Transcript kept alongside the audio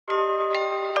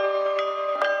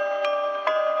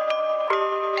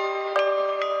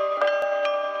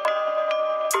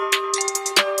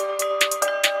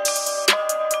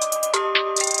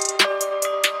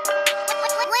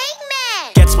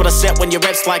get when your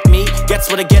reps like me. Gets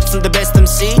what it gets from the best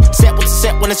MC. Set what's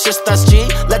set when it's just us G.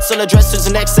 Let's all address who's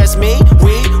the next, that's me.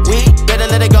 We better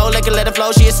let it go, let it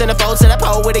flow. She a centerfold, set up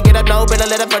hoe, with it get up, no. Better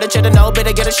let her for the cheddar, no.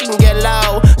 Better get her, she can get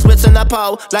low. Splits in the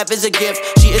pole, life is a gift,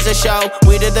 she is a show.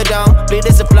 We did the dome, bleed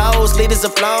as it flows, lead as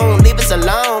it flown. Leave us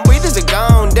alone, breathe as it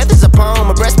gone. Death is a poem,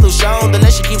 a breast blue shown. The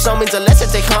less she keeps on means the less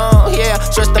I take home. Yeah,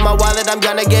 stressed in my wallet, I'm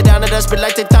gonna get down to the spit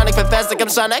like tectonic. For fast like I'm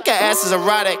Sonic, her ass is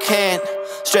erotic. Hand,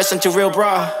 stressing to real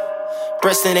bra.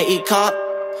 Breast in the E-cup,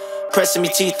 pressing me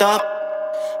teeth up.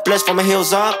 Blessed from my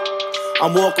heels up.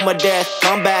 I'm walking my death,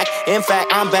 come back. In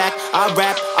fact, I'm back. I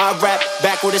rap,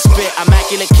 back with a spit.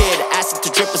 Immaculate kid, acid to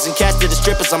drippers and cast to the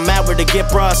strippers. I'm mad with the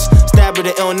gift brush, stab with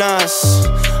the illness.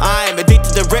 I am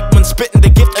addicted to rip when spitting the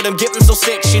gift that I'm giving so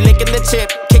sick. She licking the tip,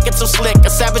 kicking so slick. A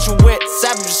savage with wit,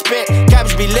 savage with spit.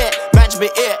 Cabbage be lit, match be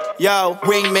it. Yo,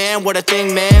 Wngmn, what a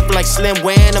thing, man. Feel like Slim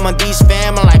Win, I'm a beast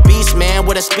fam. I'm like Beast Man,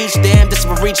 with a speech damn. This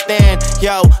will reach then.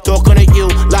 Yo, talking to you,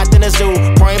 locked in a zoo,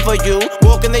 praying for you.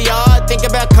 Walk in the yard, think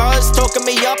about cars, talking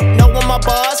me up, knowing my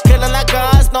bars, killing like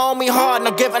guys, knowing me hard,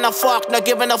 not giving a fuck, not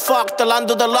giving a fuck. Till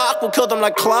under the lock, we'll kill them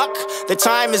like clock. The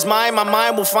time is mine, my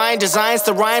mind will find designs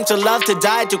to rhyme, to love, to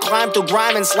die, to climb, to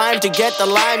grime and slime, to get the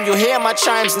lime. You hear my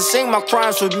chimes and sing my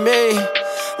crimes with me.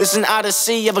 This an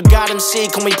odyssey of a god MC.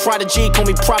 Call me prodigy, call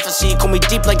me prophecy. Call me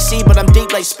deep like sea, but I'm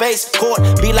deep like space. Court,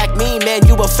 be like me, man,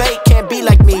 you a fake. Can't be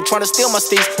like me, trying to steal my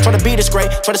steez. Trying to be this great,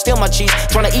 trying to steal my cheese.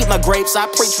 Trying to eat my grapes, I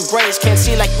preach with grace. Can't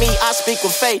see like me, I speak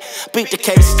with faith. Beat the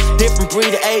case, different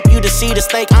breed of ape. You the seed of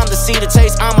snake, I'm the seed of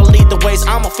taste. I'ma lead the ways,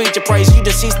 I'ma feed your praise. You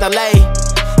deceased, now lay.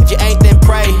 If you ain't, then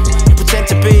pray. You pretend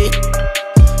to be,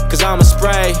 cause I'ma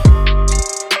spray.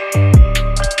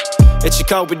 It's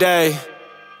Yakobi day.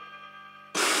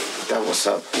 That what's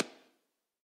up.